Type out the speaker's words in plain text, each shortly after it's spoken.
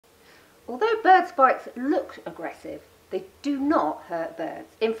Although bird spikes look aggressive, they do not hurt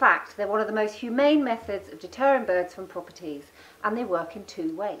birds. In fact, they're one of the most humane methods of deterring birds from properties, and they work in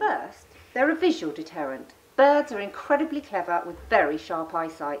two ways. First, they're a visual deterrent. Birds are incredibly clever with very sharp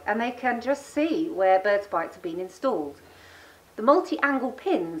eyesight, and they can just see where bird spikes have been installed. The multi-angle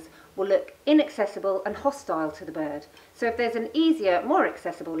pins will look inaccessible and hostile to the bird, so if there's an easier, more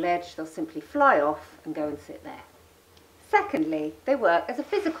accessible ledge, they'll simply fly off and go and sit there. Secondly, they work as a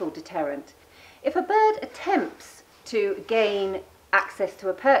physical deterrent. If a bird attempts to gain access to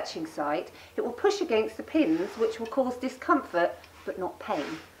a perching site, it will push against the pins, which will cause discomfort but not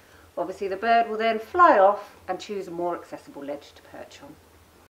pain. Obviously the bird will then fly off and choose a more accessible ledge to perch on.